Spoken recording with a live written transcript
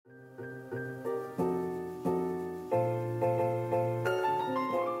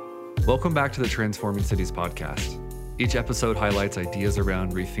Welcome back to the Transforming Cities podcast. Each episode highlights ideas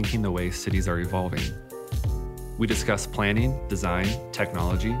around rethinking the way cities are evolving. We discuss planning, design,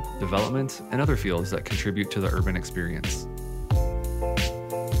 technology, development, and other fields that contribute to the urban experience.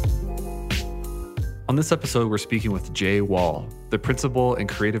 On this episode, we're speaking with Jay Wall, the principal and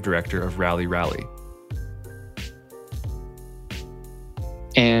creative director of Rally Rally.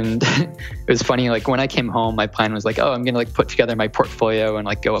 And it was funny, when I came home, my plan was I'm going to put together my portfolio and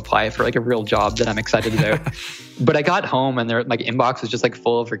go apply for a real job that I'm excited about. But I got home and my inbox was just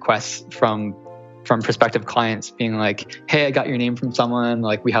full of requests from prospective clients being hey, I got your name from someone,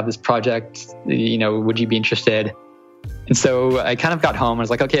 we have this project, would you be interested? And so I kind of got home and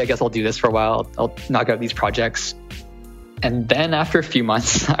was okay, I guess I'll do this for a while. I'll knock out these projects. And then after a few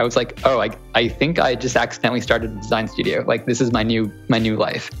months, I was I think I just accidentally started a design studio. This is my new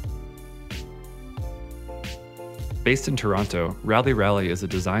life. Based in Toronto, Rally Rally is a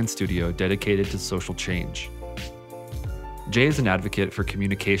design studio dedicated to social change. Jay is an advocate for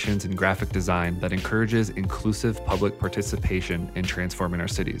communications and graphic design that encourages inclusive public participation in transforming our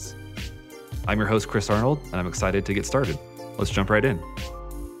cities. I'm your host, Chris Arnold, and I'm excited to get started. Let's jump right in.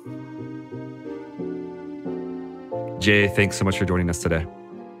 Jay, thanks so much for joining us today.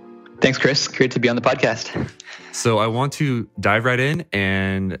 Thanks, Chris. Great to be on the podcast. So I want to dive right in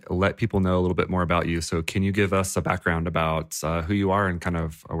and let people know a little bit more about you. So can you give us a background about who you are and kind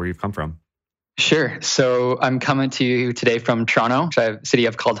of where you've come from? Sure. So I'm coming to you today from Toronto, a city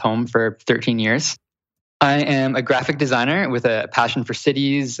I've called home for 13 years. I am a graphic designer with a passion for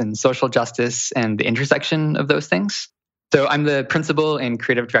cities and social justice and the intersection of those things. So I'm the principal and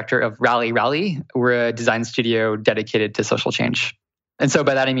creative director of Rally Rally. We're a design studio dedicated to social change. And so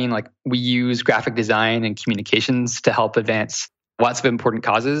by that, I mean, we use graphic design and communications to help advance lots of important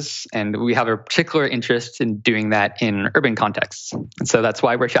causes. And we have a particular interest in doing that in urban contexts. And so that's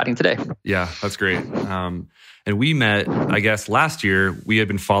why we're chatting today. Yeah, that's great. And we met, I guess, last year. We had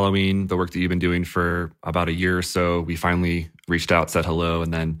been following the work that you've been doing for about a year or so. We finally reached out, said hello,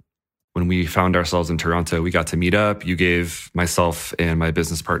 and then when we found ourselves in Toronto, we got to meet up. You gave myself and my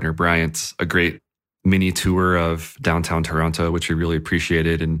business partner, Bryant, a great mini tour of downtown Toronto, which we really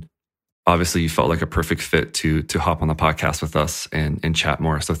appreciated. And obviously, you felt like a perfect fit to hop on the podcast with us and chat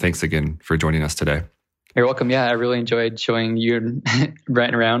more. So thanks again for joining us today. You're welcome. Yeah, I really enjoyed showing you and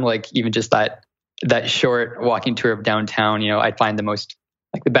Bryant around, even just that short walking tour of downtown. I find the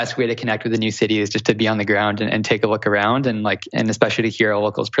best way to connect with a new city is just to be on the ground and take a look around and especially to hear a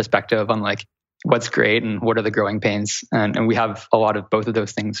local's perspective on what's great and what are the growing pains. And we have a lot of both of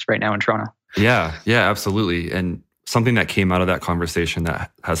those things right now in Toronto. Yeah, absolutely. And something that came out of that conversation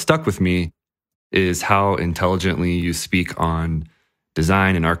that has stuck with me is how intelligently you speak on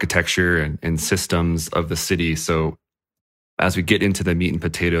design and architecture and systems of the city. So as we get into the meat and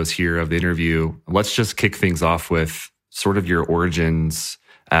potatoes here of the interview, let's just kick things off with sort of your origins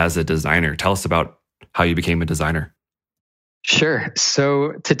as a designer. Tell us about how you became a designer. Sure.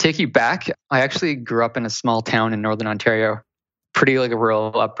 So to take you back, I actually grew up in a small town in Northern Ontario, pretty a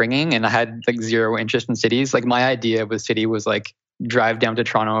rural upbringing, and I had zero interest in cities. My idea of a city was drive down to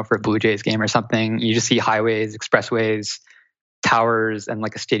Toronto for a Blue Jays game or something. You just see highways, expressways, towers, and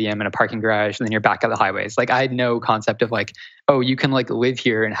a stadium and a parking garage, and then you're back at the highways. I had no concept of you can live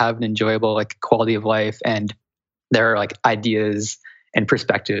here and have an enjoyable quality of life, and there are ideas and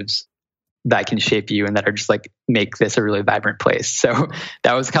perspectives that can shape you and that are just make this a really vibrant place. So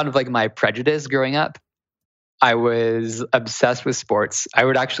that was kind of my prejudice growing up. I was obsessed with sports. I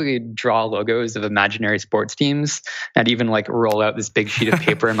would actually draw logos of imaginary sports teams and even roll out this big sheet of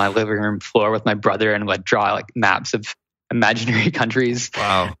paper in my living room floor with my brother and draw maps of imaginary countries.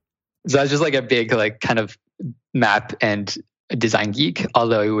 Wow. So I was just a big kind of map and design geek,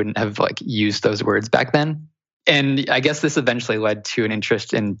 although I wouldn't have used those words back then. And I guess this eventually led to an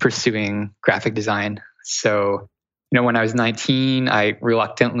interest in pursuing graphic design. So, when I was 19, I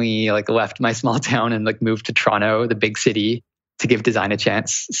reluctantly left my small town and moved to Toronto, the big city, to give design a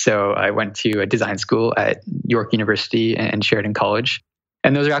chance. So I went to a design school at York University and Sheridan College.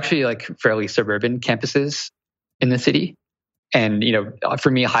 And those are actually fairly suburban campuses in the city. And,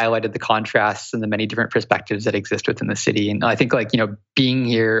 for me, highlighted the contrasts and the many different perspectives that exist within the city. And I think being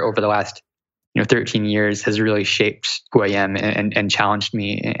here over the last 13 years has really shaped who I am and challenged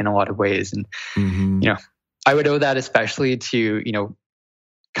me in a lot of ways. And, I would owe that especially to,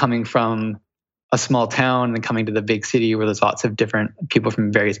 coming from a small town and coming to the big city where there's lots of different people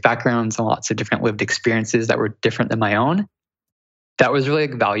from various backgrounds and lots of different lived experiences that were different than my own. that was really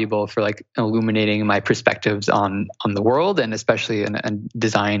like valuable for like illuminating my perspectives on the world, and especially in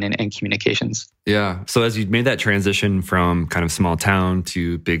design and communications. Yeah. So as you made that transition from kind of small town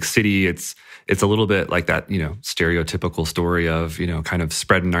to big city, it's a little bit like that, stereotypical story of, kind of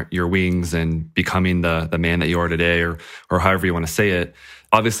spreading your wings and becoming the man that you are today, or however you want to say it.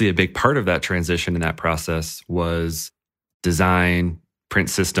 Obviously, a big part of that transition in that process was design, print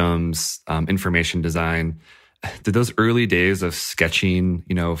systems, information design. Did those early days of sketching,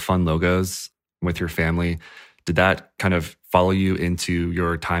 fun logos with your family, did that kind of follow you into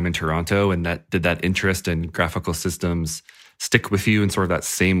your time in Toronto? And did that interest in graphical systems stick with you in sort of that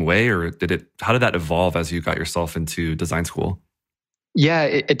same way? Or how did that evolve as you got yourself into design school? Yeah,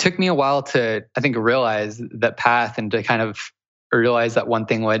 it took me a while to, I think, realize that path and to kind of realize that one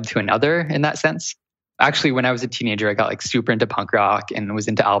thing led to another in that sense. Actually, when I was a teenager, I got like super into punk rock and was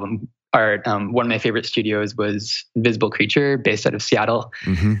into album art. One of my favorite studios was Invisible Creature, based out of Seattle.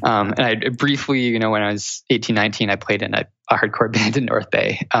 Mm-hmm. And I briefly, when I was 18, 19, I played in a hardcore band in North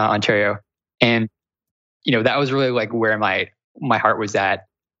Bay, Ontario. And, that was really like where my heart was at.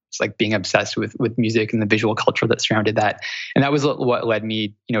 It's like being obsessed with music and the visual culture that surrounded that. And that was what led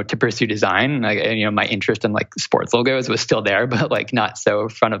me, to pursue design. Like, my interest in like sports logos was still there, but like not so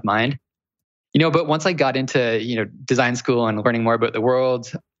front of mind. But once I got into, design school and learning more about the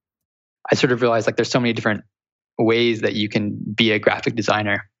world, I sort of realized like there's so many different ways that you can be a graphic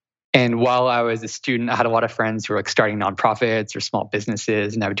designer. And while I was a student, I had a lot of friends who were like starting nonprofits or small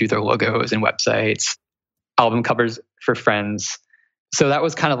businesses, and I would do their logos and websites, album covers for friends. So that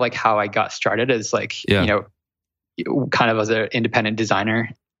was kind of like how I got started as like, kind of as an independent designer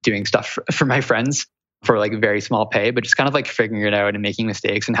doing stuff for my friends for like very small pay, but just kind of like figuring it out and making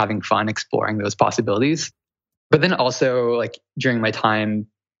mistakes and having fun exploring those possibilities. But then also like during my time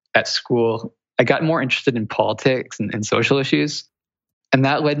at school, I got more interested in politics and social issues. And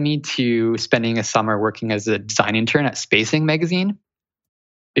that led me to spending a summer working as a design intern at Spacing magazine.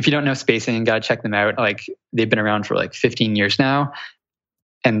 If you don't know Spacing, gotta check them out. Like they've been around for like 15 years now,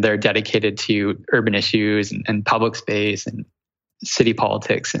 and they're dedicated to urban issues and public space and city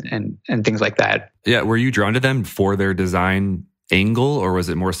politics and things like that. Yeah. Were you drawn to them for their design angle, or was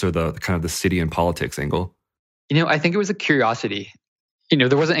it more so the kind of the city and politics angle? I think it was a curiosity.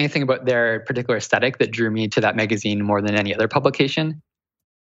 There wasn't anything about their particular aesthetic that drew me to that magazine more than any other publication.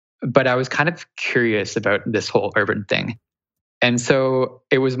 But I was kind of curious about this whole urban thing. And so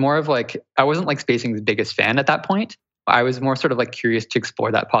it was more of like, I wasn't like Spacing's biggest fan at that point. I was more sort of like curious to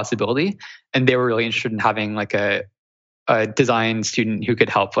explore that possibility. And they were really interested in having like a design student who could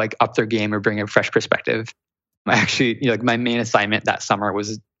help like up their game or bring a fresh perspective. I actually, like my main assignment that summer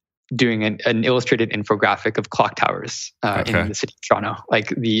was doing an illustrated infographic of clock towers in the city of Toronto,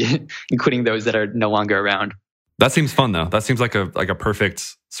 like including those that are no longer around. That seems fun though. That seems like a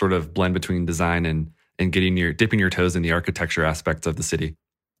perfect sort of blend between design and dipping your toes in the architecture aspects of the city.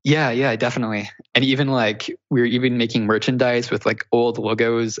 Yeah, definitely. And even like we were even making merchandise with like old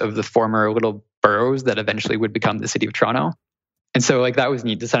logos of the former little boroughs that eventually would become the city of Toronto. And so like that was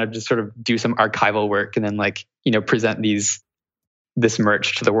neat to kind of just sort of do some archival work and then like, present this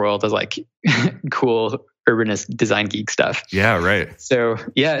merch to the world as like cool urbanist design geek stuff. Yeah, right. So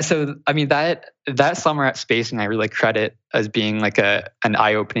I mean that summer at Spacing I really credit as being like an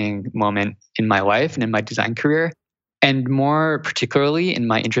eye-opening moment in my life and in my design career, and more particularly in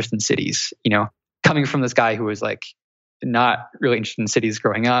my interest in cities. Coming from this guy who was like not really interested in cities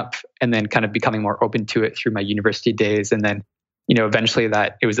growing up, and then kind of becoming more open to it through my university days, and then eventually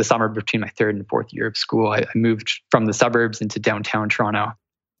that it was the summer between my third and fourth year of school. I moved from the suburbs into downtown Toronto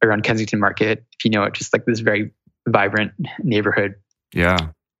around Kensington Market. If you know it, just like this very vibrant neighborhood. Yeah.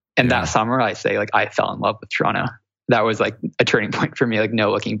 And that summer, I say like I fell in love with Toronto. That was like a turning point for me, like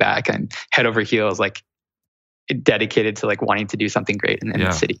no looking back, and head over heels, like dedicated to like wanting to do something great in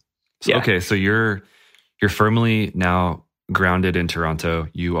the city. So, okay. So you're firmly now grounded in Toronto.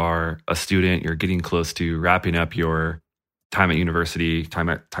 You are a student. You're getting close to wrapping up your time at university, time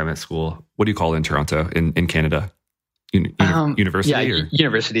at school. What do you call it in Toronto, in Canada? University? Yeah,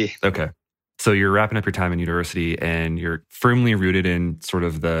 university. Okay. So you're wrapping up your time in university and you're firmly rooted in sort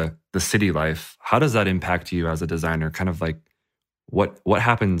of the city life. How does that impact you as a designer? Kind of like what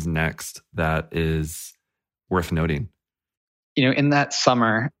happens next that is worth noting? In that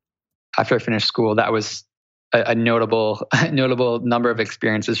summer, after I finished school, that was a notable number of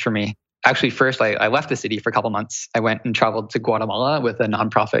experiences for me. Actually, first, I left the city for a couple months. I went and traveled to Guatemala with a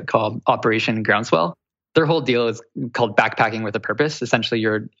nonprofit called Operation Groundswell. Their whole deal is called backpacking with a purpose. Essentially,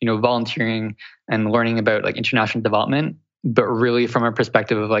 you're volunteering and learning about like international development, but really from a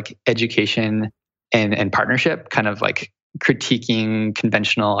perspective of like education and partnership, kind of like critiquing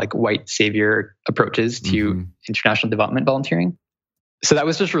conventional like white savior approaches to international development volunteering. So that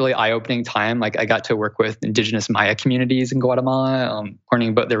was just really eye-opening time. Like I got to work with indigenous Maya communities in Guatemala, learning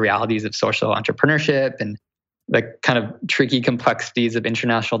about the realities of social entrepreneurship and the kind of tricky complexities of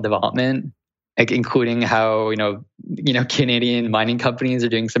international development, like including how Canadian mining companies are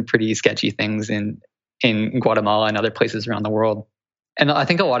doing some pretty sketchy things in Guatemala and other places around the world. And I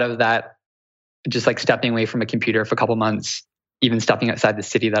think a lot of that, just like stepping away from a computer for a couple months, even stepping outside the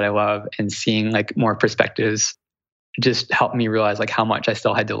city that I love and seeing like more perspectives, just helped me realize like how much I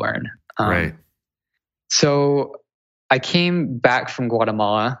still had to learn. Right. So I came back from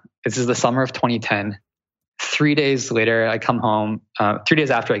Guatemala. This is the summer of 2010. 3 days later, I come home. 3 days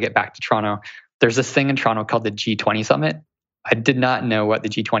after I get back to Toronto, there's this thing in Toronto called the G20 Summit. I did not know what the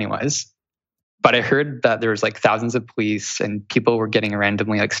G20 was, but I heard that there was like thousands of police and people were getting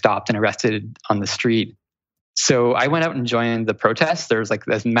randomly like stopped and arrested on the street. So I went out and joined the protests. There was like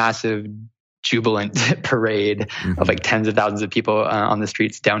this massive jubilant parade of like tens of thousands of people on the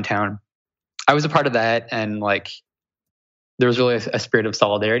streets downtown. I was a part of that, and like there was really a spirit of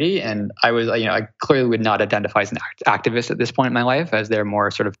solidarity. And I was, I clearly would not identify as an activist at this point in my life, as they're more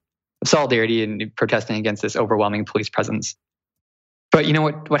sort of solidarity and protesting against this overwhelming police presence. But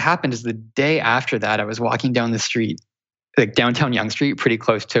what happened is the day after that, I was walking down the street, like downtown Yonge Street, pretty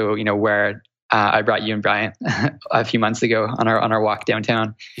close to where I brought you and Bryant a few months ago on our walk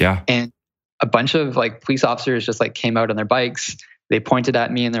downtown. Yeah, and a bunch of like police officers just like came out on their bikes. They pointed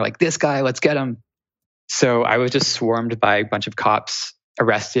at me and they're like, "This guy, let's get him." So I was just swarmed by a bunch of cops,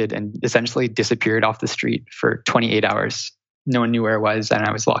 arrested, and essentially disappeared off the street for 28 hours. No one knew where I was, and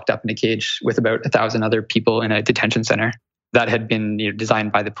I was locked up in a cage with about 1,000 other people in a detention center that had been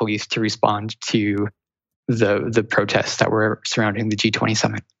designed by the police to respond to the protests that were surrounding the G20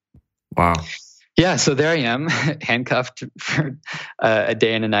 summit. Wow. Yeah, so there I am, handcuffed for a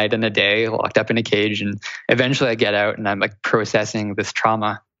day and a night and a day, locked up in a cage. And eventually I get out and I'm like processing this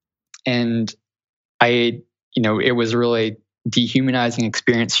trauma. And it was a really dehumanizing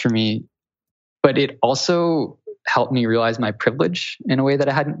experience for me, but it also helped me realize my privilege in a way that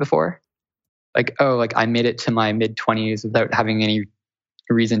I hadn't before. Like, I made it to my mid-20s without having any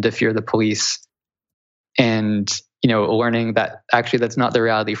reason to fear the police. And, learning that actually that's not the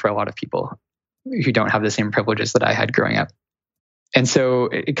reality for a lot of people who don't have the same privileges that I had growing up. And so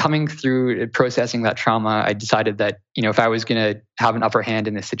coming through processing that trauma, I decided that, if I was going to have an upper hand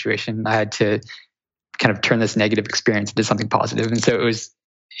in this situation, I had to kind of turn this negative experience into something positive. And so it was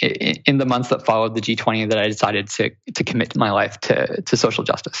in the months that followed the G20 that I decided to commit my life to social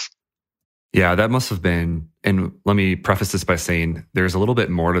justice. Yeah, that must have been, and let me preface this by saying there's a little bit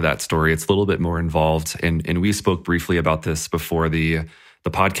more to that story. It's a little bit more involved. And we spoke briefly about this before the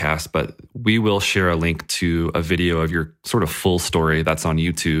podcast, but we will share a link to a video of your sort of full story that's on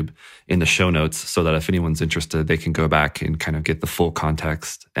YouTube in the show notes, so that if anyone's interested, they can go back and kind of get the full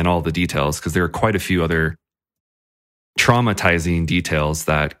context and all the details, because there are quite a few other traumatizing details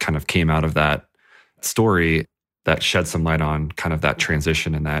that kind of came out of that story that shed some light on kind of that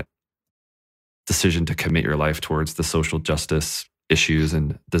transition and that decision to commit your life towards the social justice issues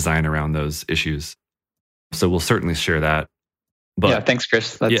and design around those issues. So we'll certainly share that. But yeah, thanks,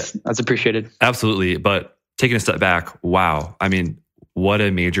 Chris. That's appreciated. Absolutely. But taking a step back, wow. I mean, what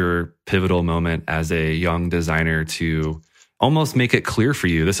a major pivotal moment as a young designer to almost make it clear for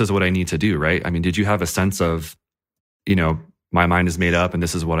you, this is what I need to do, right? I mean, did you have a sense of, my mind is made up and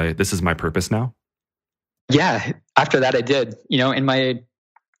this is my purpose now? Yeah. After that, I did.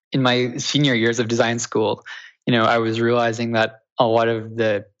 In my senior years of design school, I was realizing that a lot of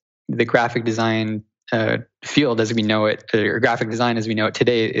the graphic design field as we know it, or graphic design as we know it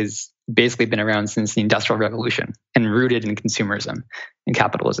today, is basically been around since the Industrial Revolution and rooted in consumerism and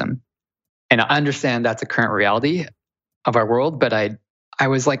capitalism. And I understand that's a current reality of our world, but I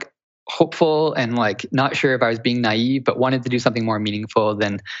was like hopeful and like not sure if I was being naive, but wanted to do something more meaningful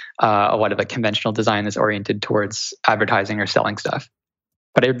than a lot of like conventional design that's oriented towards advertising or selling stuff.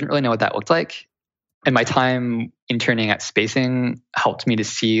 But I didn't really know what that looked like. And my time interning at Spacing helped me to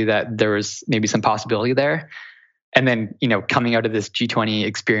see that there was maybe some possibility there. And then, coming out of this G20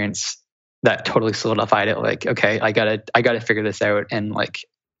 experience, that totally solidified it. Like, okay, I gotta figure this out and like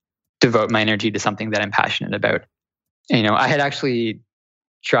devote my energy to something that I'm passionate about. And, I had actually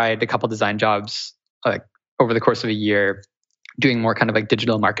tried a couple design jobs like over the course of a year, doing more kind of like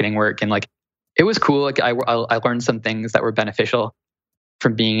digital marketing work, and like it was cool. Like I learned some things that were beneficial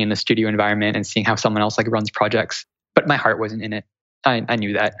from being in a studio environment and seeing how someone else like runs projects, but my heart wasn't in it. I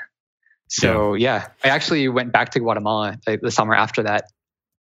knew that. So yeah, I actually went back to Guatemala the summer after that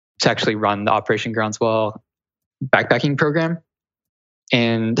to actually run the Operation Groundswell backpacking program.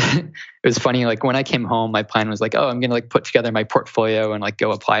 And it was funny, like when I came home, my plan was like, oh, I'm going to like put together my portfolio and like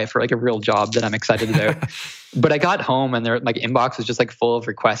go apply for like a real job that I'm excited about. But I got home and their like inbox was just like full of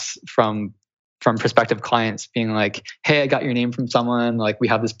requests from prospective clients being like, hey, I got your name from someone, like we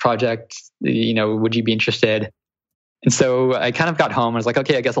have this project, would you be interested? And so I kind of got home and was like,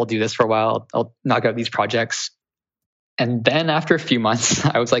 okay, I guess I'll do this for a while. I'll knock out these projects. And then after a few months,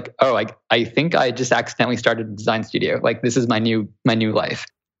 I was like, oh, I think I just accidentally started a design studio. Like this is my new life.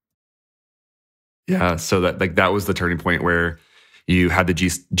 Yeah. So that was the turning point where you had the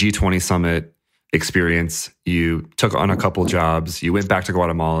G20 summit experience. You took on a couple jobs. You went back to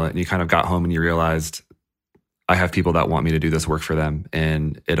Guatemala and you kind of got home and you realized, I have people that want me to do this work for them.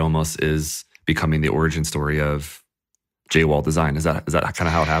 And it almost is becoming the origin story of JWall Design. Is that kind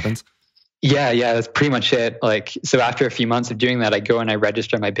of how it happens? Yeah, that's pretty much it. Like, so after a few months of doing that, I go and I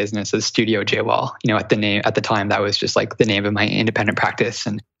register my business as Studio JWall. At the time, that was just like the name of my independent practice.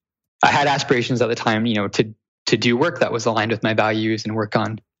 And I had aspirations at the time, to do work that was aligned with my values and work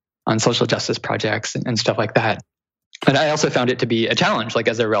on social justice projects and stuff like that. But I also found it to be a challenge, like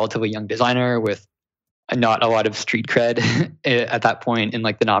as a relatively young designer with not a lot of street cred at that point in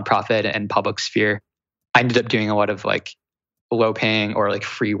like the nonprofit and public sphere. I ended up doing a lot of like low paying or like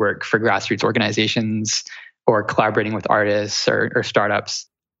free work for grassroots organizations or collaborating with artists or startups.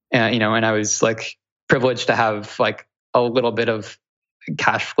 And I was like privileged to have like a little bit of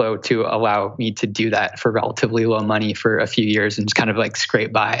cash flow to allow me to do that for relatively low money for a few years and just kind of like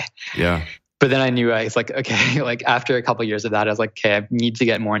scrape by. Yeah. But then I knew I was like, okay, like after a couple of years of that, I was like, okay, I need to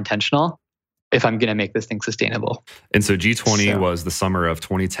get more intentional if I'm going to make this thing sustainable. And so G20 was the summer of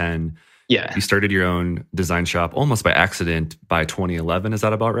 2010. Yeah. You started your own design shop almost by accident by 2011. Is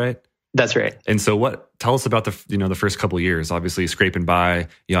that about right? That's right. And so tell us about the first couple of years, obviously scraping by,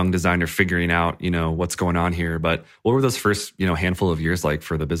 young designer, figuring out, what's going on here. But what were those first, handful of years like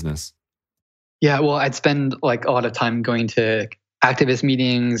for the business? Yeah, well, I'd spend like a lot of time going to activist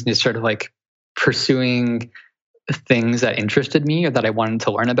meetings and just sort of like pursuing things that interested me or that I wanted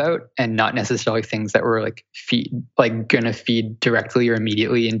to learn about, and not necessarily things that were going to feed directly or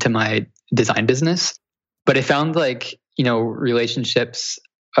immediately into my design business. But I found like, relationships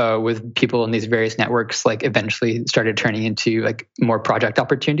with people in these various networks, like eventually started turning into like more project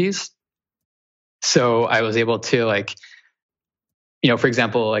opportunities. So I was able to like, for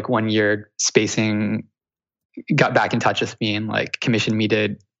example, like one year Spacing got back in touch with me and like commissioned me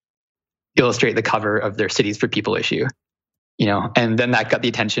to illustrate the cover of their Cities for People issue, and then that got the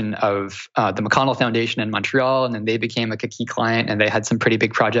attention of the McConnell Foundation in Montreal, and then they became like a key client and they had some pretty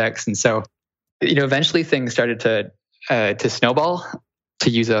big projects. And so, eventually things started to snowball, to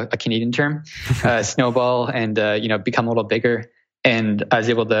use a Canadian term, snowball and, become a little bigger. And I was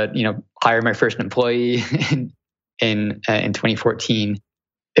able to, hire my first employee in 2014.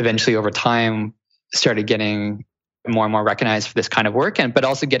 Eventually over time started getting more and more recognized for this kind of work, but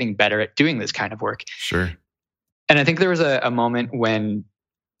also getting better at doing this kind of work. Sure. And I think there was a moment when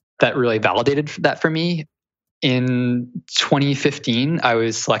that really validated that for me. In 2015, I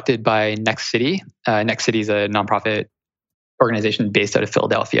was selected by Next City. Next City is a nonprofit organization based out of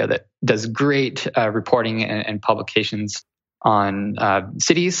Philadelphia that does great reporting and publications on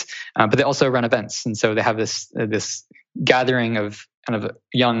cities, but they also run events. And so they have this gathering of kind of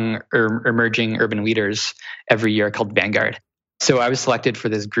young or emerging urban leaders every year called Vanguard. So I was selected for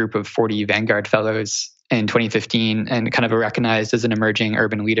this group of 40 Vanguard fellows in 2015 and kind of recognized as an emerging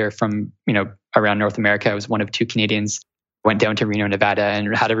urban leader from, around North America. I was one of two Canadians, went down to Reno, Nevada,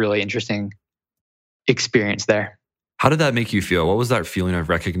 and had a really interesting experience there. How did that make you feel? What was that feeling of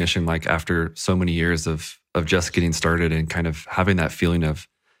recognition like after so many years of just getting started and kind of having that feeling of,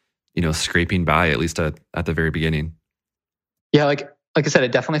 scraping by, at least at the very beginning? Yeah, like I said,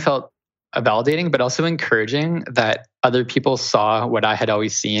 it definitely felt validating, but also encouraging that other people saw what I had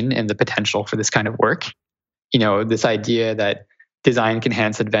always seen in the potential for this kind of work. This idea that design can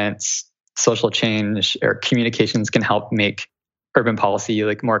advance social change, or communications can help make urban policy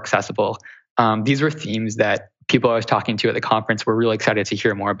like more accessible. These were themes that people I was talking to at the conference were really excited to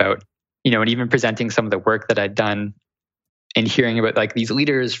hear more about. And even presenting some of the work that I'd done and hearing about like these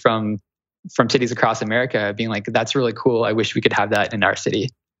leaders from cities across America being like, that's really cool. I wish we could have that in our city.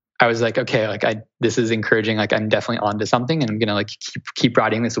 I was like, okay, like this is encouraging. Like I'm definitely onto something, and I'm gonna like keep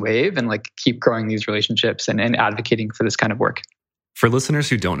riding this wave and like keep growing these relationships and advocating for this kind of work. For listeners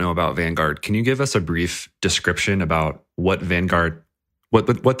who don't know about Vanguard, can you give us a brief description about what Vanguard,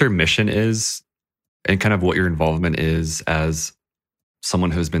 what their mission is, and kind of what your involvement is as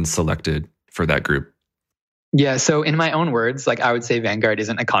someone who's been selected for that group? Yeah. So in my own words, like I would say Vanguard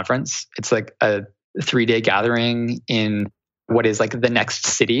isn't a conference. It's like a 3-day gathering in what is like the next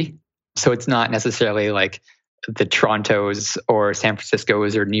city. So it's not necessarily like the Torontos or San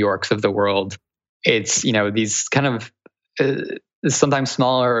Franciscos or New Yorks of the world. It's, these kind of sometimes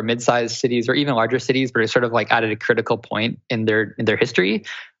smaller or mid-sized cities or even larger cities, but are sort of like at a critical point in their history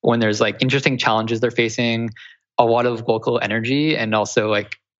when there's like interesting challenges they're facing, a lot of local energy, and also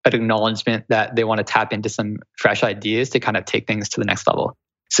like an acknowledgement that they want to tap into some fresh ideas to kind of take things to the next level.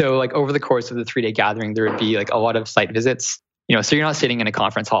 So like over the course of the 3-day gathering, there would be like a lot of site visits. So you're not sitting in a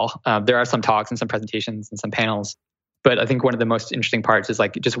conference hall. There are some talks and some presentations and some panels. But I think one of the most interesting parts is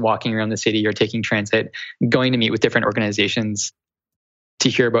like just walking around the city or taking transit, going to meet with different organizations to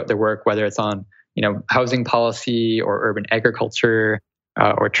hear about their work, whether it's on, housing policy or urban agriculture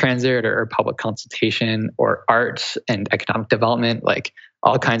or transit or public consultation or art and economic development, like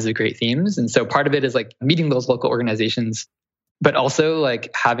all kinds of great themes. And so part of it is like meeting those local organizations, but also like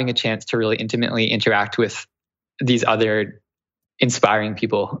having a chance to really intimately interact with these other inspiring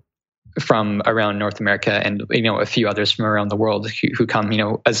people from around North America and, a few others from around the world who come,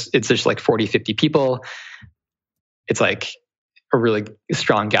 as it's just like 40, 50 people. It's like a really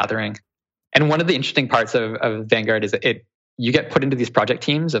strong gathering. And one of the interesting parts of Vanguard is that you get put into these project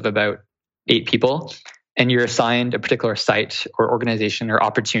teams of about 8 people, and you're assigned a particular site or organization or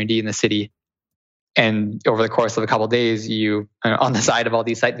opportunity in the city. And over the course of a couple of days, you, on the side of all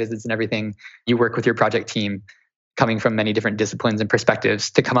these site visits and everything, you work with your project team coming from many different disciplines and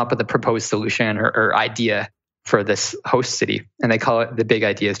perspectives to come up with a proposed solution or idea for this host city. And they call it the Big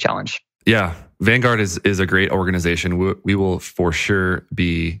Ideas Challenge. Yeah, Vanguard is a great organization. We will for sure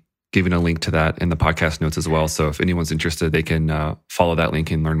be giving a link to that in the podcast notes as well. So if anyone's interested, they can follow that link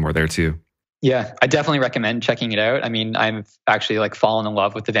and learn more there too. Yeah, I definitely recommend checking it out. I mean, I've actually like fallen in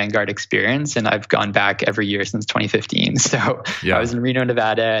love with the Vanguard experience, and I've gone back every year since 2015. So yeah. I was in Reno,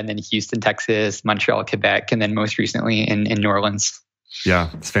 Nevada, and then Houston, Texas, Montreal, Quebec, and then most recently in New Orleans. Yeah,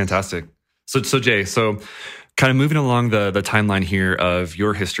 it's fantastic. So Jay, kind of moving along the timeline here of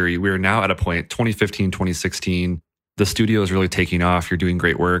your history, we're now at a point, 2015, 2016, the studio is really taking off. You're doing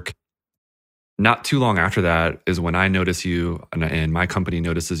great work. Not too long after that is when I notice you and my company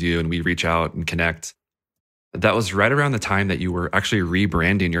notices you and we reach out and connect. That was right around the time that you were actually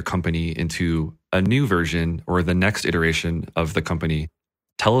rebranding your company into a new version or the next iteration of the company.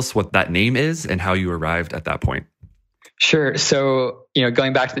 Tell us what that name is and how you arrived at that point. Sure. So,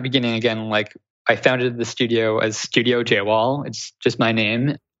 going back to the beginning again, like I founded the studio as Studio Jaywall. It's just my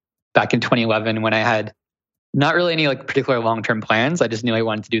name back in 2011 when I had not really any like particular long-term plans. I just knew I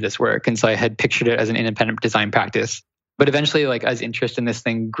wanted to do this work. And so I had pictured it as an independent design practice. But eventually, like as interest in this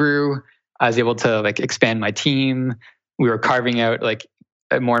thing grew, I was able to like expand my team. We were carving out like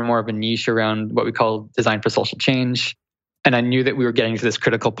more and more of a niche around what we call design for social change. And I knew that we were getting to this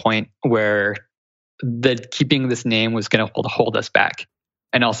critical point where keeping this name was going to hold us back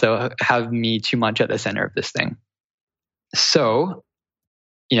and also have me too much at the center of this thing. So,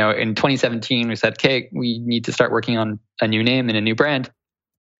 in 2017, we said, okay, we need to start working on a new name and a new brand.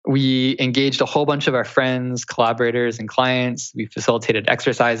 We engaged a whole bunch of our friends, collaborators, and clients. We facilitated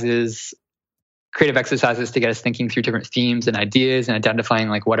creative exercises to get us thinking through different themes and ideas and identifying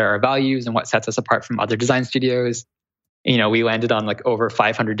like what are our values and what sets us apart from other design studios. We landed on like over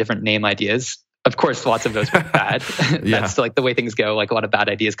 500 different name ideas. Of course, lots of those were bad. Yeah. That's like the way things go. Like a lot of bad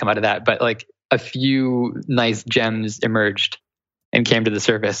ideas come out of that, but like a few nice gems emerged and came to the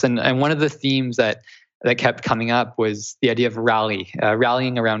surface. And one of the themes that kept coming up was the idea of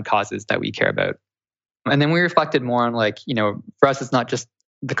rallying around causes that we care about. And then we reflected more on like, for us, it's not just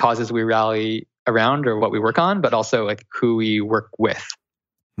the causes we rally around or what we work on, but also like who we work with.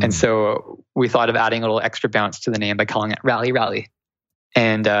 Mm-hmm. And so we thought of adding a little extra bounce to the name by calling it Rally Rally.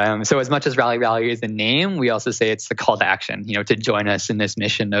 And so as much as Rally Rally is the name, we also say it's the call to action, to join us in this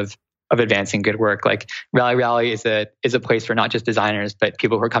mission of advancing good work. Like Rally Rally is a place for not just designers, but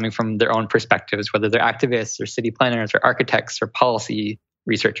people who are coming from their own perspectives, whether they're activists or city planners or architects or policy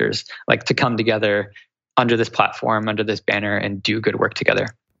researchers, like to come together under this platform, under this banner and do good work together.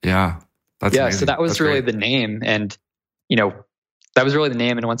 Yeah. That's amazing. So that was really the name. And, that was really the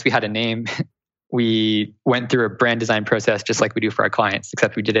name. And once we had a name, we went through a brand design process just like we do for our clients,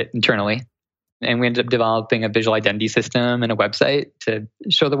 except we did it internally. And we ended up developing a visual identity system and a website to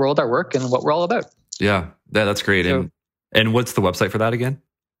show the world our work and what we're all about. Yeah, that's great. So, and what's the website for that again?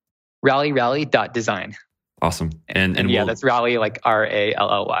 rallyrally.design. Awesome. And yeah, that's Rally, like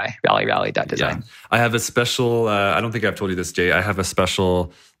RALLY, rallyrally.design. Yeah. I have a special, I don't think I've told you this, Jay. I have a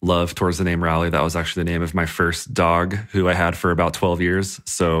special love towards the name Rally. That was actually the name of my first dog who I had for about 12 years.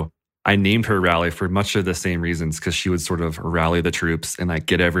 So I named her Rally for much of the same reasons, because she would sort of rally the troops and like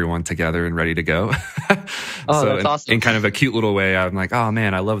get everyone together and ready to go. Oh, that's awesome. In kind of a cute little way, I'm like, oh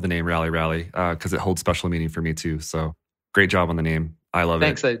man, I love the name Rally because it holds special meaning for me too. So great job on the name. I love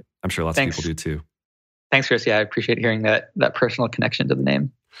Thanks. it. I'm sure lots of people do too. Thanks, Chris. Yeah, I appreciate hearing that personal connection to the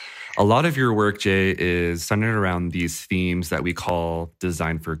name. A lot of your work, Jay, is centered around these themes that we call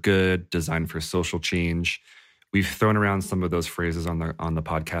design for good, design for social change. We've thrown around some of those phrases on the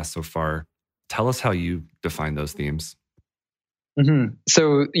podcast so far. Tell us how you define those themes. Mm-hmm.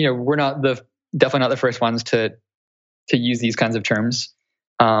 So, we're definitely not the first ones to use these kinds of terms.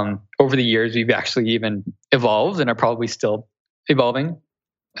 Over the years, we've actually even evolved and are probably still evolving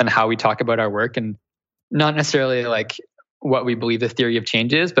on how we talk about our work, and not necessarily like what we believe the theory of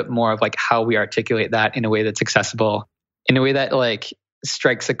change is, but more of like how we articulate that in a way that's accessible, in a way that like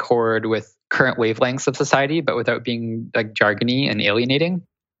strikes a chord with current wavelengths of society, but without being like jargony and alienating.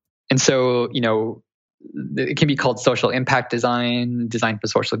 And so, it can be called social impact design, design for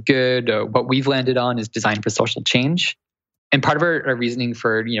social good. What we've landed on is design for social change. And part of our reasoning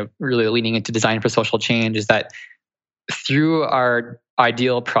for, really leaning into design for social change is that through our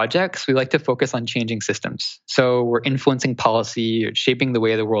ideal projects, we like to focus on changing systems. So we're influencing policy, or shaping the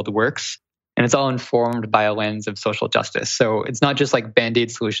way the world works. And it's all informed by a lens of social justice. So it's not just like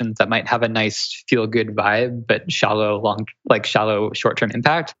band-aid solutions that might have a nice feel-good vibe, but shallow short-term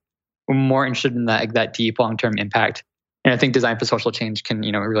impact. We're more interested in that deep long-term impact. And I think design for social change can,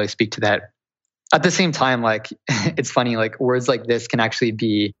 really speak to that. At the same time, like it's funny, like words like this can actually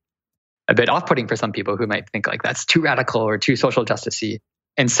be a bit off-putting for some people who might think like that's too radical or too social justice-y.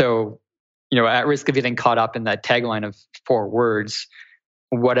 And so, at risk of getting caught up in that tagline of 4 words,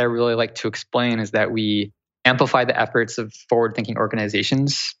 what I really like to explain is that we amplify the efforts of forward-thinking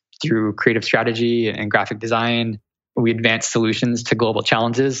organizations through creative strategy and graphic design. We advance solutions to global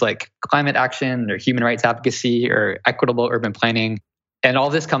challenges like climate action or human rights advocacy or equitable urban planning. And all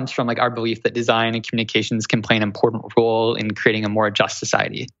this comes from like our belief that design and communications can play an important role in creating a more just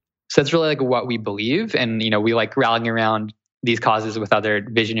society. So that's really like what we believe. And, we like rallying around these causes with other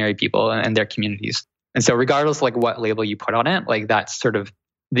visionary people and their communities. And so regardless of like what label you put on it, like that's sort of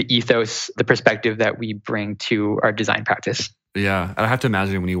the ethos, the perspective that we bring to our design practice. Yeah. I have to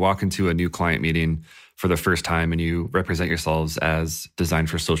imagine when you walk into a new client meeting for the first time and you represent yourselves as design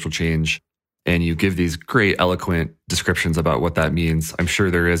for social change and you give these great eloquent descriptions about what that means, I'm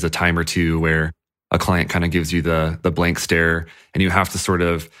sure there is a time or two where a client kind of gives you the blank stare and you have to sort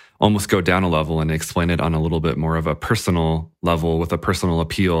of almost go down a level and explain it on a little bit more of a personal level with a personal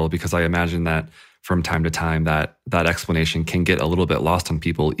appeal, because I imagine that from time to time that explanation can get a little bit lost on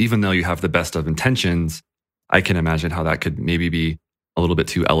people. Even though you have the best of intentions, I can imagine how that could maybe be a little bit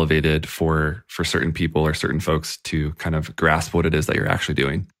too elevated for certain people or certain folks to kind of grasp what it is that you're actually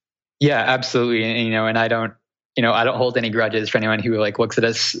doing. Yeah, absolutely. And I don't hold any grudges for anyone who like looks at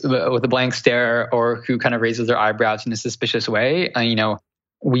us with a blank stare or who kind of raises their eyebrows in a suspicious way.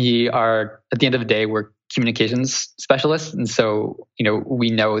 We are, at the end of the day, we're communications specialists. And so, we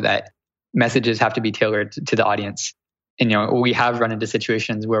know that messages have to be tailored to the audience. And, we have run into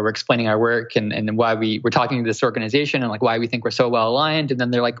situations where we're explaining our work and why we're talking to this organization and like why we think we're so well aligned. And then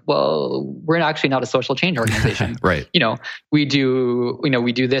they're like, well, we're actually not a social change organization. Right. We do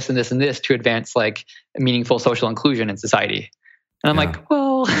this and this and this to advance like meaningful social inclusion in society. And I'm like,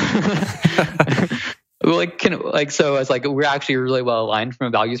 well, so it's like, we're actually really well aligned from a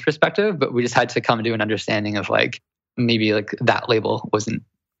values perspective, but we just had to come to an understanding of like, maybe like that label wasn't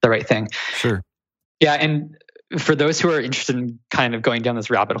the right thing. Sure. Yeah. And for those who are interested in kind of going down this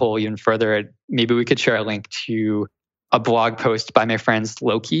rabbit hole even further, maybe we could share a link to a blog post by my friends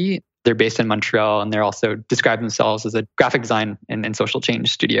Loki. They're based in Montreal and they're also describe themselves as a graphic design and social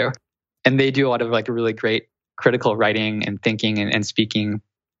change studio. And they do a lot of like really great critical writing and thinking and speaking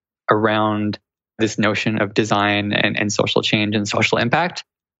around this notion of design and social change and social impact,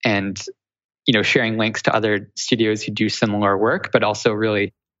 and sharing links to other studios who do similar work, but also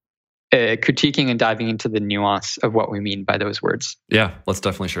really critiquing and diving into the nuance of what we mean by those words. Yeah, let's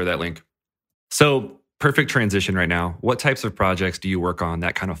definitely share that link. So perfect transition right now. What types of projects do you work on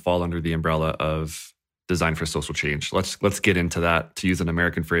that kind of fall under the umbrella of design for social change? Let's get into that, to use an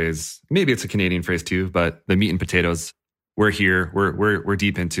American phrase. Maybe it's a Canadian phrase too, but the meat and potatoes. We're here. We're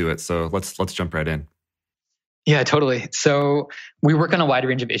deep into it. So let's jump right in. Yeah, totally. So we work on a wide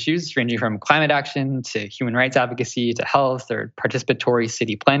range of issues, ranging from climate action to human rights advocacy to health or participatory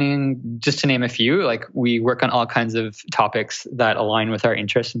city planning, just to name a few. Like we work on all kinds of topics that align with our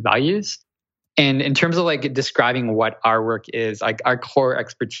interests and values. And in terms of like describing what our work is, like our core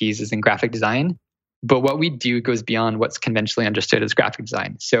expertise is in graphic design. But what we do goes beyond what's conventionally understood as graphic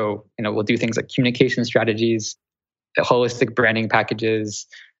design. So, we'll do things like communication strategies, holistic branding packages,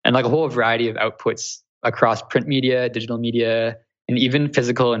 and like a whole variety of outputs across print media, digital media, and even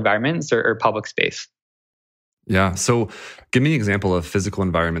physical environments or public space. Yeah. So give me an example of physical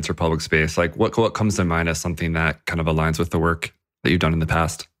environments or public space. Like what comes to mind as something that kind of aligns with the work that you've done in the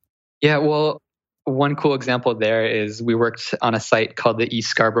past? Yeah, well, one cool example there is we worked on a site called the East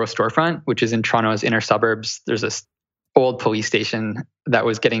Scarborough Storefront, which is in Toronto's inner suburbs. There's this old police station that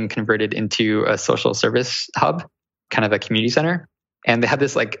was getting converted into a social service hub, kind of a community center. And they had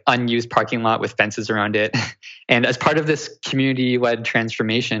this like unused parking lot with fences around it. And as part of this community-led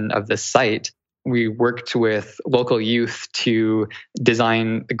transformation of this site, we worked with local youth to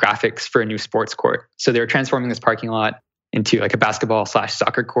design the graphics for a new sports court. So they were transforming this parking lot into like a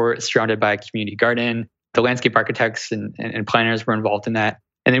basketball/soccer court surrounded by a community garden. The landscape architects and planners were involved in that.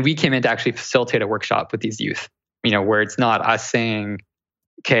 And then we came in to actually facilitate a workshop with these youth, where it's not us saying,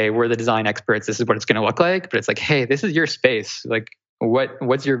 okay, we're the design experts, this is what it's going to look like. But it's like, hey, this is your space. Like,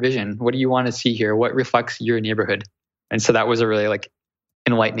 what's your vision? What do you want to see here? What reflects your neighborhood? And so that was a really like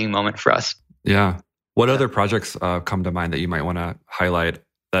enlightening moment for us. Yeah. What other projects come to mind that you might want to highlight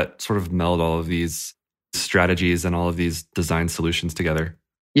that sort of meld all of these strategies and all of these design solutions together?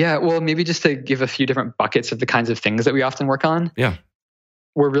 Yeah, well, maybe just to give a few different buckets of the kinds of things that we often work on. Yeah.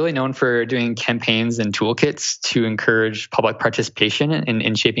 We're really known for doing campaigns and toolkits to encourage public participation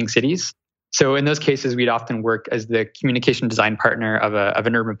in shaping cities. So in those cases, we'd often work as the communication design partner of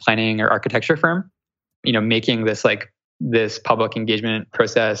an urban planning or architecture firm, making this public engagement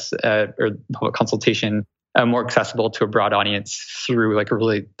process or public consultation more accessible to a broad audience through like a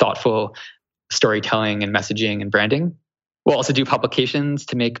really thoughtful storytelling and messaging and branding. We'll also do publications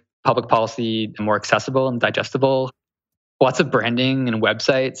to make public policy more accessible and digestible. Lots of branding and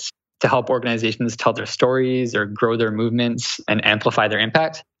websites to help organizations tell their stories or grow their movements and amplify their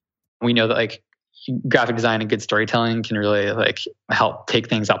impact. We know that like graphic design and good storytelling can really like help take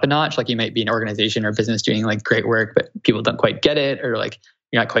things up a notch. Like you might be an organization or business doing like great work, but people don't quite get it, or like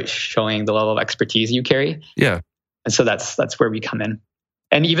you're not quite showing the level of expertise you carry. Yeah. And so that's where we come in.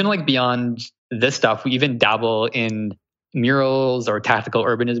 And even like beyond this stuff, we even dabble in murals or tactical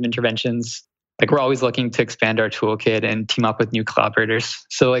urbanism interventions. Like we're always looking to expand our toolkit and team up with new collaborators.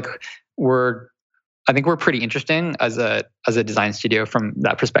 So like I think we're pretty interesting as a design studio from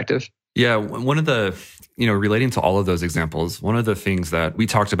that perspective. Yeah, one of the, relating to all of those examples, one of the things that we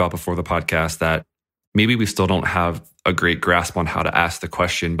talked about before the podcast that maybe we still don't have a great grasp on how to ask the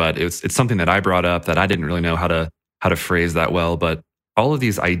question, but it's something that I brought up that I didn't really know how to phrase that well. But all of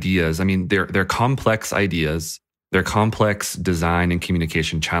these ideas, I mean, they're complex ideas, they're complex design and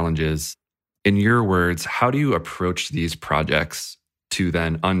communication challenges. In your words, how do you approach these projects to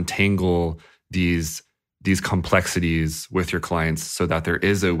then untangle these complexities with your clients so that there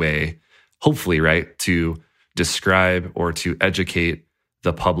is a way, hopefully, right, to describe or to educate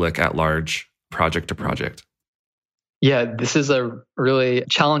the public at large, project to project? Yeah, this is a really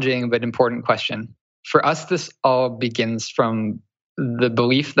challenging but important question. For us, this all begins from the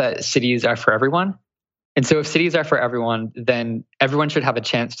belief that cities are for everyone. And so if cities are for everyone, then everyone should have a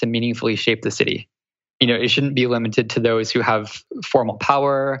chance to meaningfully shape the city. It shouldn't be limited to those who have formal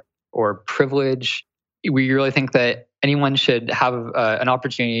power or privilege. We really think that anyone should have an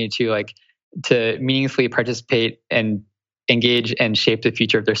opportunity to meaningfully participate and engage and shape the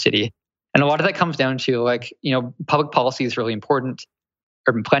future of their city. And a lot of that comes down to public policy is really important,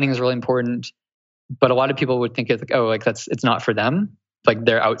 urban planning is really important, but a lot of people would think it's not for them, like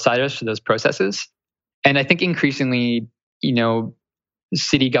they're outsiders to those processes. And I think increasingly,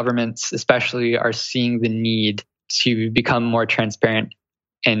 city governments especially are seeing the need to become more transparent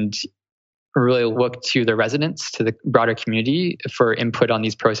and really look to the residents, to the broader community for input on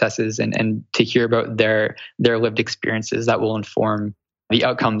these processes and to hear about their lived experiences that will inform the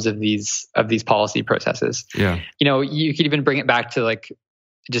outcomes of these policy processes. Yeah. You could even bring it back to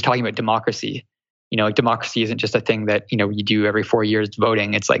just talking about democracy. Democracy isn't just a thing that, you do every 4 years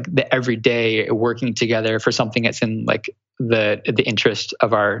voting. It's like the everyday working together for something that's in the interest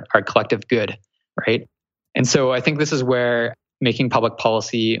of our collective good, right? And so I think this is where making public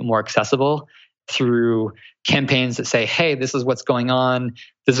policy more accessible through campaigns that say, hey, this is what's going on.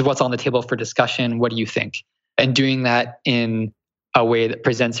 This is what's on the table for discussion. What do you think? And doing that in a way that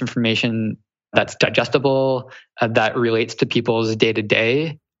presents information that's digestible, that relates to people's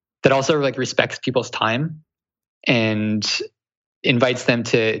day-to-day, that also respects people's time and invites them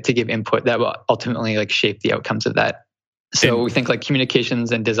to give input that will ultimately shape the outcomes of that. So we think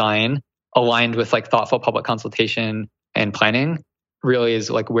communications and design aligned with thoughtful public consultation and planning really is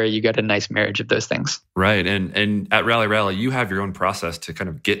like where you get a nice marriage of those things. Right. And at Rally Rally, you have your own process to kind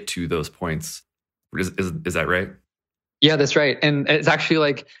of get to those points. Is that right? Yeah, that's right. And it's actually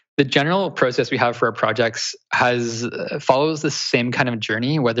like the general process we have for our projects follows the same kind of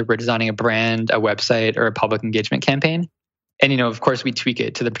journey, whether we're designing a brand, a website, or a public engagement campaign. And, of course, we tweak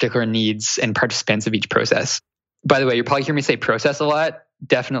it to the particular needs and participants of each process. By the way, you'll probably hear me say process a lot.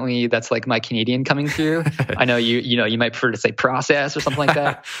 Definitely, that's like my Canadian coming through. I know you might prefer to say process or something like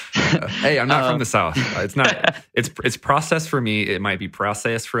that. Hey, I'm not from the South. It's not. It's process for me. It might be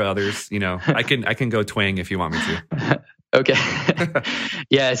process for others. I can go twang if you want me to. Okay.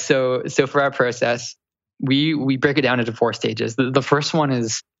 Yeah. So for our process, we break it down into 4 stages. The first one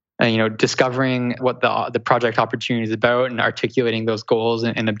is discovering what the project opportunity is about and articulating those goals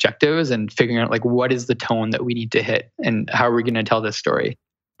and objectives and figuring out like what is the tone that we need to hit and how are we going to tell this story,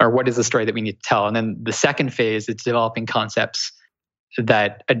 or what is the story that we need to tell. And then the second phase is developing concepts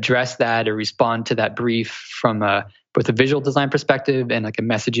that address that or respond to that brief from both a visual design perspective and like a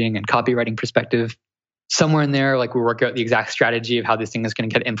messaging and copywriting perspective. Somewhere in there, like we work out the exact strategy of how this thing is going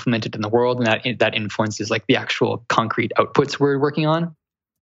to get implemented in the world, and that influences like the actual concrete outputs we're working on.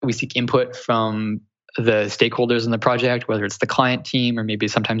 We seek input from the stakeholders in the project, whether it's the client team or maybe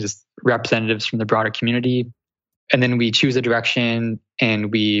sometimes it's representatives from the broader community. And then we choose a direction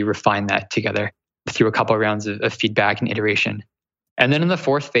and we refine that together through a couple of rounds of feedback and iteration. And then in the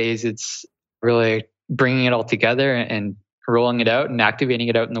 4th phase, it's really bringing it all together and rolling it out and activating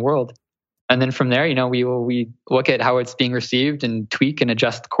it out in the world. And then from there, we look at how it's being received and tweak and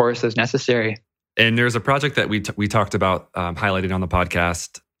adjust the course as necessary. And there's a project that we talked about highlighted on the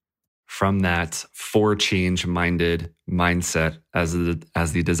podcast. From that for change minded mindset as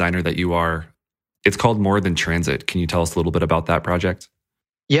the designer that you are, it's called More Than Transit. Can you tell us a little bit about that project?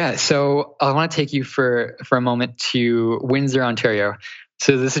 Yeah, so I want to take you for a moment to Windsor, Ontario.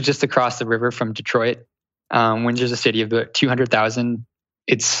 So this is just across the river from Detroit. Windsor's a city of about 200,000.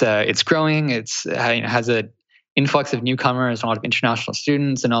 It's growing. It has an influx of newcomers, a lot of international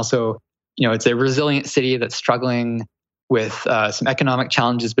students, and also it's a resilient city that's struggling with some economic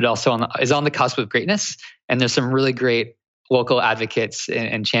challenges, but also is on the cusp of greatness. And there's some really great local advocates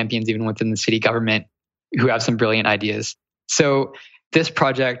and champions even within the city government who have some brilliant ideas. So this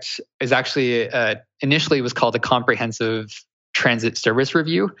project is actually initially was called a comprehensive transit service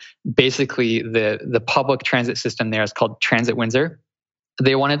review. Basically, the public transit system there is called Transit Windsor.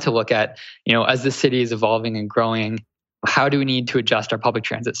 They wanted to look at, as the city is evolving and growing, how do we need to adjust our public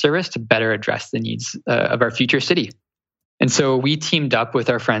transit service to better address the needs of our future city? And so we teamed up with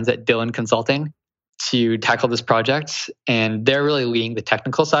our friends at Dillon Consulting to tackle this project. And they're really leading the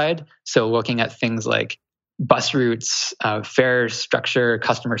technical side. So looking at things like bus routes, fare structure,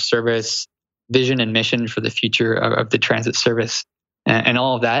 customer service, vision and mission for the future of the transit service, and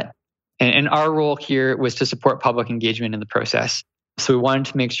all of that. And our role here was to support public engagement in the process. So we wanted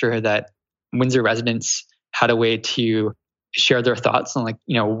to make sure that Windsor residents had a way to share their thoughts on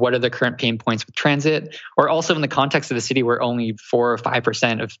what are the current pain points with transit, or also in the context of a city where only 4 or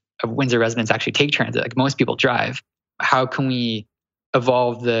 5% of Windsor residents actually take transit. Like most people drive. How can we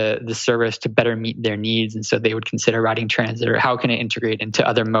evolve the service to better meet their needs? And so they would consider riding transit, or how can it integrate into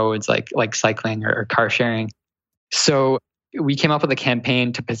other modes like cycling or car sharing? So we came up with a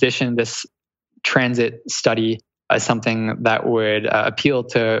campaign to position this transit study as something that would appeal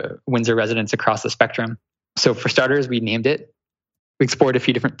to Windsor residents across the spectrum. So for starters, we named it. We explored a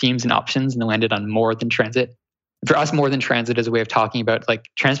few different themes and options and landed on More Than Transit. For us, More Than Transit is a way of talking about like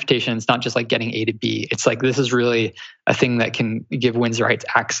transportation. It's not just like getting A to B. It's like this is really a thing that can give Windsorites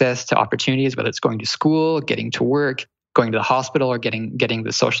access to opportunities, whether it's going to school, getting to work, going to the hospital, or getting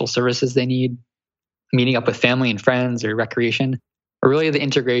the social services they need, meeting up with family and friends or recreation, or really the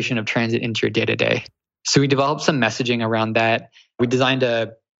integration of transit into your day-to-day. So we developed some messaging around that. We designed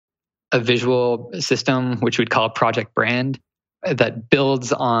a visual system, which we'd call Project Brand, that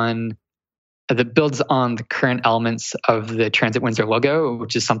builds on the current elements of the Transit Windsor logo,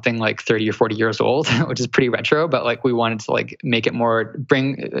 which is something like 30 or 40 years old, which is pretty retro, but like we wanted to like make it more,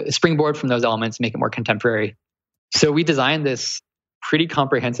 springboard from those elements, make it more contemporary. So we designed this pretty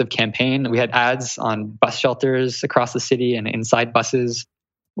comprehensive campaign. We had ads on bus shelters across the city and inside buses.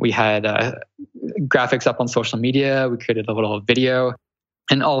 We had graphics up on social media. We created a little video.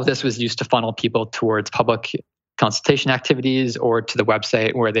 And all of this was used to funnel people towards public consultation activities or to the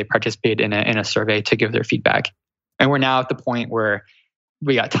website where they participate in a survey to give their feedback. And we're now at the point where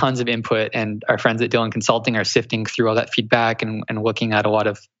we got tons of input, and our friends at Dillon Consulting are sifting through all that feedback and looking at a lot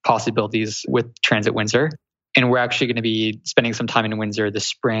of possibilities with Transit Windsor. And we're actually going to be spending some time in Windsor this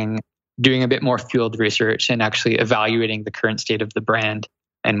spring doing a bit more field research and actually evaluating the current state of the brand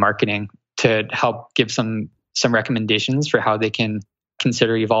and marketing to help give some recommendations for how they can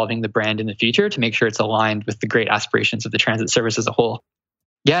consider evolving the brand in the future to make sure it's aligned with the great aspirations of the transit service as a whole.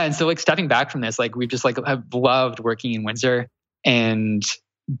 Yeah, and so like stepping back from this, like we've just like have loved working in Windsor and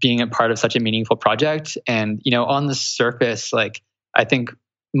being a part of such a meaningful project. And on the surface, like I think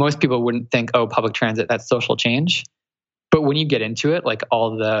most people wouldn't think, oh, public transit, that's social change. But when you get into it, like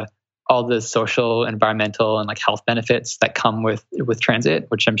all the social, environmental, and like health benefits that come with transit,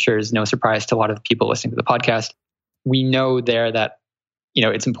 which I'm sure is no surprise to a lot of people listening to the podcast, we know there that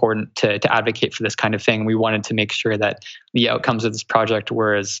it's important to advocate for this kind of thing. We wanted to make sure that the outcomes of this project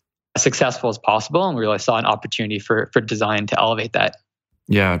were as successful as possible, and we really saw an opportunity for design to elevate that.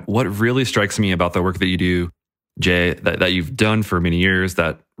 Yeah, what really strikes me about the work that you do, Jay, that you've done for many years,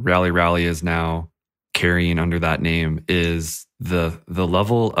 that Rally is now carrying under that name, is the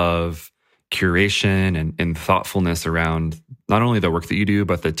level of curation and thoughtfulness around not only the work that you do,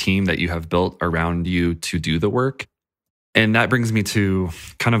 but the team that you have built around you to do the work. And that brings me to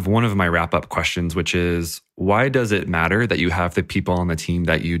kind of one of my wrap-up questions, which is, why does it matter that you have the people on the team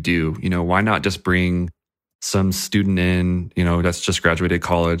that you do? Why not just bring some student in, that's just graduated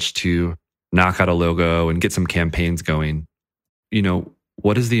college to knock out a logo and get some campaigns going?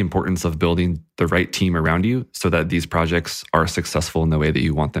 What is the importance of building the right team around you so that these projects are successful in the way that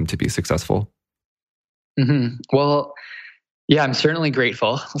you want them to be successful? Mm-hmm. Well, yeah, I'm certainly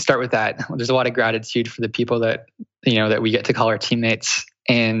grateful. I'll start with that. There's a lot of gratitude for the people that we get to call our teammates.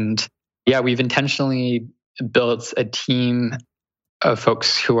 And yeah, we've intentionally built a team of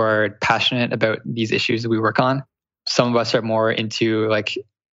folks who are passionate about these issues that we work on. Some of us are more into like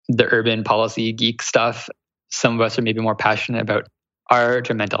the urban policy geek stuff. Some of us are maybe more passionate about art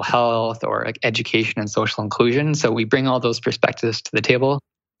or mental health or like education and social inclusion. So we bring all those perspectives to the table.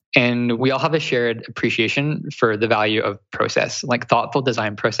 And we all have a shared appreciation for the value of process, like thoughtful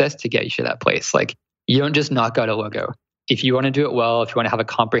design process to get you to that place. Like you don't just knock out a logo. If you want to do it well, if you want to have a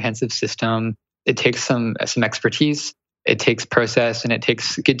comprehensive system, it takes some expertise, it takes process, and it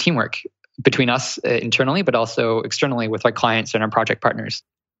takes good teamwork between us internally, but also externally with our clients and our project partners.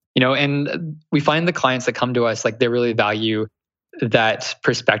 And we find the clients that come to us, like they really value that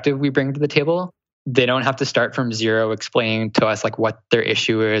perspective we bring to the table. They don't have to start from zero explaining to us like what their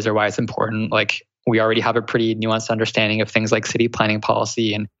issue is or why it's important. Like we already have a pretty nuanced understanding of things like city planning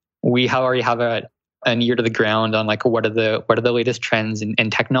policy, and we already have an ear to the ground on like what are the latest trends in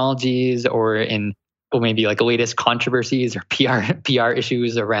technologies or maybe like the latest controversies or PR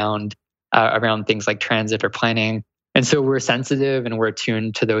issues around things like transit or planning. And so we're sensitive and we're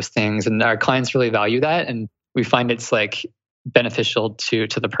attuned to those things, and our clients really value that, and we find it's like beneficial to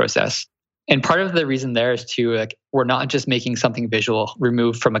the process. And part of the reason there is to like we're not just making something visual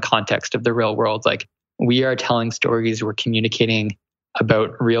removed from a context of the real world. Like we are telling stories, we're communicating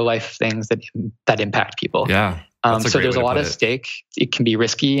about real life things that impact people. Yeah. So there's a lot at stake. It can be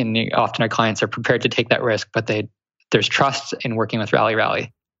risky, and often our clients are prepared to take that risk, but there's trust in working with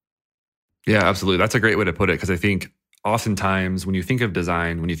Rally. Yeah, absolutely. That's a great way to put it, because I think oftentimes when you think of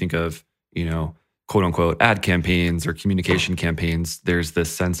design, when you think of, quote unquote ad campaigns or communication campaigns, there's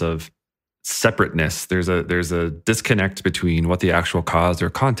this sense of separateness. There's a disconnect between what the actual cause or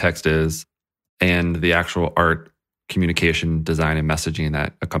context is and the actual art, communication, design, and messaging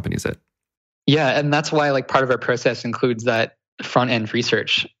that accompanies it. Yeah, and that's why like part of our process includes that front end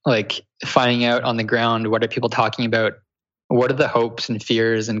research, like finding out on the ground, what are people talking about? What are the hopes and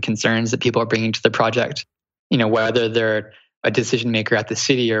fears and concerns that people are bringing to the project? Whether they're a decision maker at the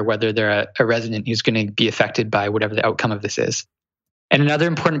city or whether they're a resident who's going to be affected by whatever the outcome of this is. And another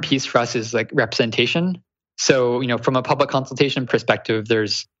important piece for us is like representation. So, from a public consultation perspective,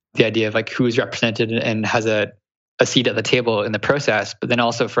 there's the idea of like who's represented and has a seat at the table in the process. But then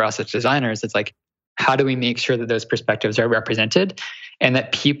also for us as designers, it's like, how do we make sure that those perspectives are represented and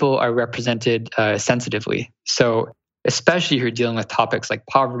that people are represented sensitively? So especially if you're dealing with topics like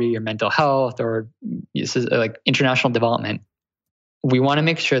poverty or mental health or like international development, we want to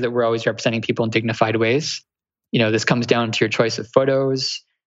make sure that we're always representing people in dignified ways. This comes down to your choice of photos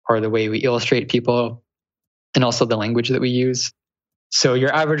or the way we illustrate people and also the language that we use. So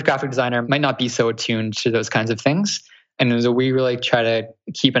your average graphic designer might not be so attuned to those kinds of things. And so we really try to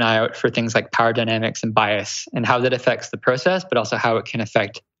keep an eye out for things like power dynamics and bias and how that affects the process, but also how it can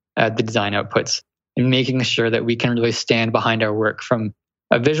affect the design outputs, and making sure that we can really stand behind our work from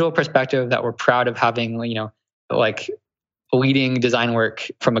a visual perspective, that we're proud of having, like leading design work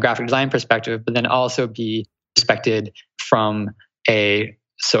from a graphic design perspective, but then also be respected from a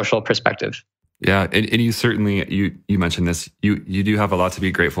social perspective. Yeah, and you certainly you mentioned this. You do have a lot to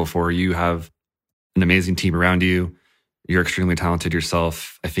be grateful for. You have an amazing team around you. You're extremely talented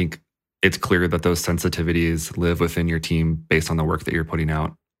yourself. I think it's clear that those sensitivities live within your team based on the work that you're putting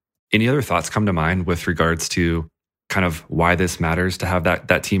out. Any other thoughts come to mind with regards to kind of why this matters to have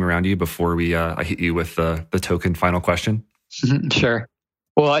that team around you before I hit you with the token final question? Sure.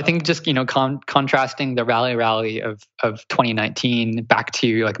 Well, I think just, contrasting the rally of 2019 back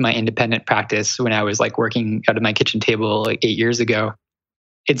to like my independent practice when I was like working out of my kitchen table like 8 years ago,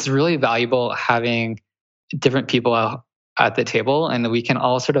 it's really valuable having different people at the table, and we can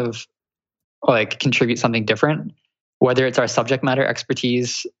all sort of like contribute something different, whether it's our subject matter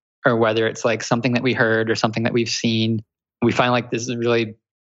expertise or whether it's like something that we heard or something that we've seen. We find like this is really,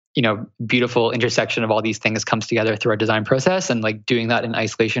 beautiful intersection of all these things comes together through our design process, and like doing that in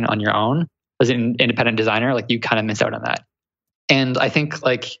isolation on your own as an independent designer, like you kind of miss out on that. And I think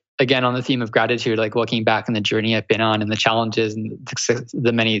like, again, on the theme of gratitude, like looking back on the journey I've been on and the challenges and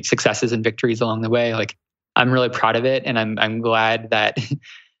the many successes and victories along the way, like I'm really proud of it. And I'm glad that,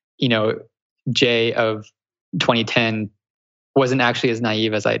 Jay of 2010 wasn't actually as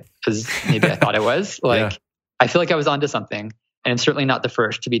naive as maybe I thought it was. Like, yeah. I feel like I was onto something, and it's certainly not the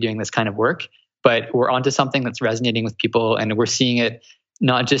first to be doing this kind of work, but we're onto something that's resonating with people, and we're seeing it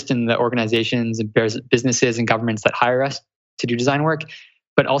not just in the organizations and businesses and governments that hire us to do design work,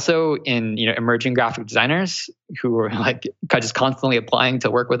 but also in emerging graphic designers who are like just constantly applying to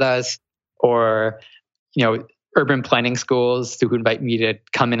work with us, or urban planning schools who invite me to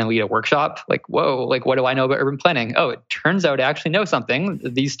come in and lead a workshop. Like, whoa, like what do I know about urban planning? Oh, it turns out I actually know something.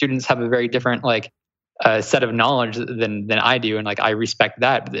 These students have a very different set of knowledge than I do, and like I respect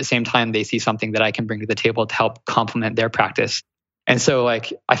that. But at the same time, they see something that I can bring to the table to help complement their practice. And so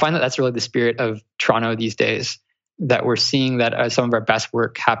like I find that that's really the spirit of Toronto these days, that we're seeing that some of our best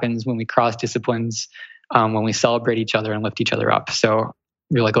work happens when we cross disciplines, when we celebrate each other and lift each other up. So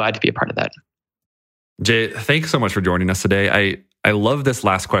really glad to be a part of that. Jay, thanks so much for joining us today. I love this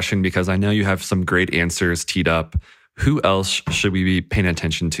last question because I know you have some great answers teed up. Who else should we be paying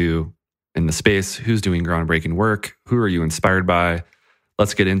attention to in the space? Who's doing groundbreaking work? Who are you inspired by?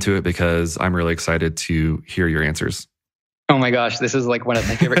 Let's get into it because I'm really excited to hear your answers. Oh my gosh, this is like one of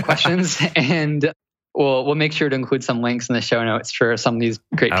my favorite questions. And we'll make sure to include some links in the show notes for some of these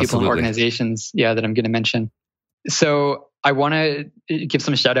great people and organizations that I'm going to mention. So I want to give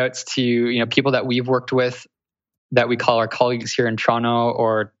some shout outs to people that we've worked with that we call our colleagues here in Toronto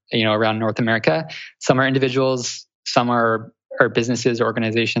or around North America. Some are individuals, some are businesses or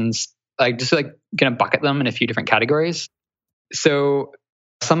organizations. I just going to bucket them in a few different categories. So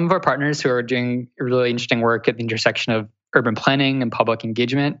some of our partners who are doing really interesting work at the intersection of urban planning and public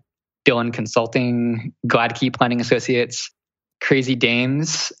engagement: Dylan Consulting, Gladkey Planning Associates, Crazy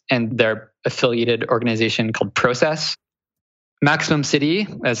Dames, and their affiliated organization called Process. Maximum City,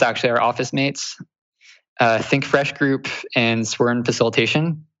 that's actually our office mates. Think Fresh Group and Swern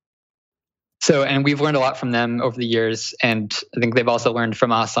Facilitation. So, and we've learned a lot from them over the years, and I think they've also learned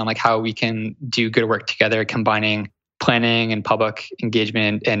from us on how we can do good work together, combining planning and public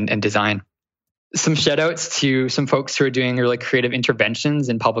engagement and design. Some shout outs to some folks who are doing really creative interventions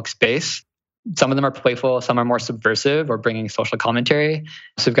in public space. Some of them are playful, some are more subversive or bringing social commentary.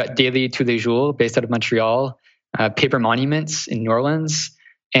 So we've got Daily Tous les Jours based out of Montreal, Paper Monuments in New Orleans,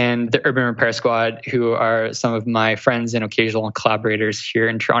 and the Urban Repair Squad, who are some of my friends and occasional collaborators here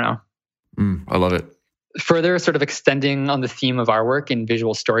in Toronto. I love it. Further sort of extending on the theme of our work in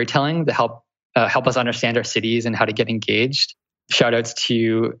visual storytelling to help us understand our cities and how to get engaged. Shout outs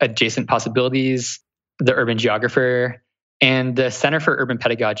to Adjacent Possibilities, the Urban Geographer, and the Center for Urban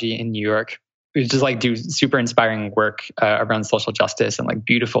Pedagogy in New York, who just do super inspiring work around social justice and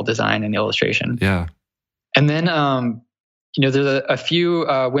beautiful design and illustration. Yeah. And then, there's a few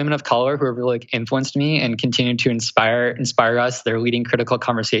women of color who have really influenced me and continue to inspire us. They're leading critical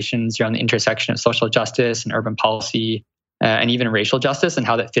conversations around the intersection of social justice and urban policy, and even racial justice, and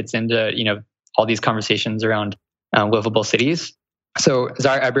how that fits into all these conversations around livable cities. So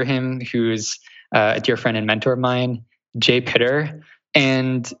Zara Ibrahim, who's a dear friend and mentor of mine, Jay Pitter,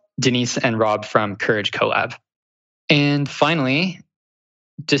 and Denise and Rob from Courage Collab. And finally,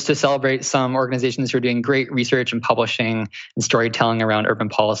 just to celebrate some organizations who are doing great research and publishing and storytelling around urban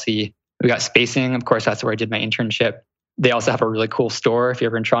policy. We got Spacing, of course, that's where I did my internship. They also have a really cool store. If you're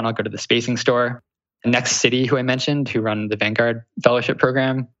ever in Toronto, go to the Spacing store. Next City, who I mentioned, who run the Vanguard Fellowship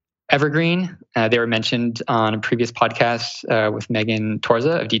Program. Evergreen, they were mentioned on a previous podcast with Megan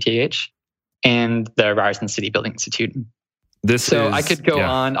Torza of DTH, and the Ryerson City Building Institute. I could go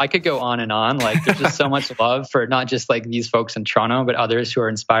on. I could go on and on. There's just so much love for not just these folks in Toronto, but others who are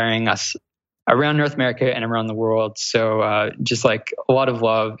inspiring us around North America and around the world. So just like a lot of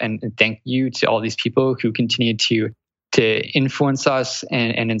love and thank you to all these people who continue to influence us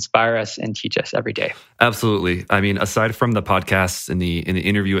and inspire us and teach us every day. Absolutely. I mean, aside from the podcast and the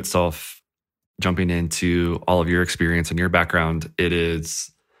interview itself, jumping into all of your experience and your background,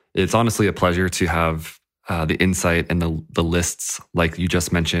 it's honestly a pleasure to have the insight and the lists like you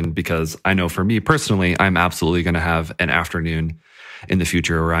just mentioned, because I know for me personally, I'm absolutely going to have an afternoon in the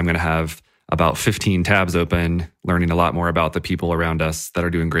future where I'm going to have about 15 tabs open, learning a lot more about the people around us that are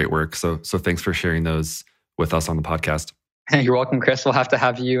doing great work. So thanks for sharing those with us on the podcast. You're welcome, Chris. We'll have to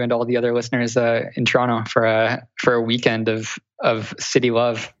have you and all the other listeners in Toronto for a weekend of city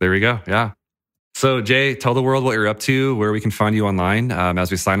love. There we go. Yeah. So Jay, tell the world what you're up to, where we can find you online.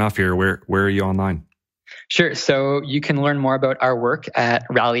 As we sign off here, where are you online? Sure. So you can learn more about our work at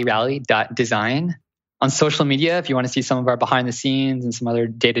rallyrally.design. On social media, if you want to see some of our behind the scenes and some other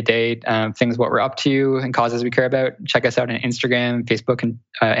day-to-day things, what we're up to and causes we care about, check us out on Instagram, Facebook,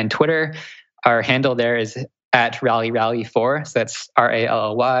 and Twitter. Our handle there is at rallyrally4. So that's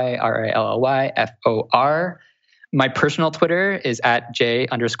RALLYFOR. My personal Twitter is at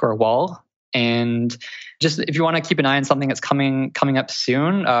J_Wall. And just if you want to keep an eye on something that's coming up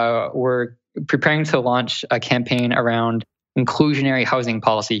soon, we're preparing to launch a campaign around inclusionary housing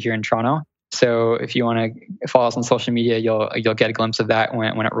policy here in Toronto. So if you want to follow us on social media, you'll get a glimpse of that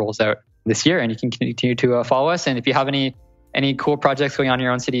when it rolls out this year, and you can continue to follow us. And if you have any cool projects going on in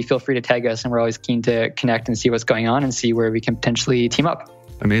your own city, feel free to tag us, and we're always keen to connect and see what's going on and see where we can potentially team up.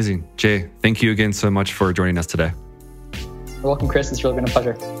 Amazing. Jay, thank you again so much for joining us today. You're welcome, Chris. It's really been a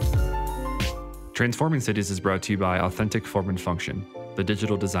pleasure. Transforming Cities is brought to you by Authentic Form and Function, the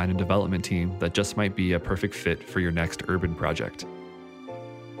digital design and development team that just might be a perfect fit for your next urban project.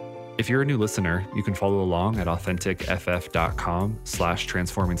 If you're a new listener, you can follow along at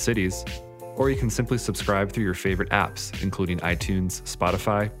authenticff.com/transformingcities, or you can simply subscribe through your favorite apps, including iTunes,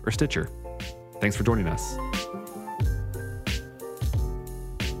 Spotify, or Stitcher. Thanks for joining us.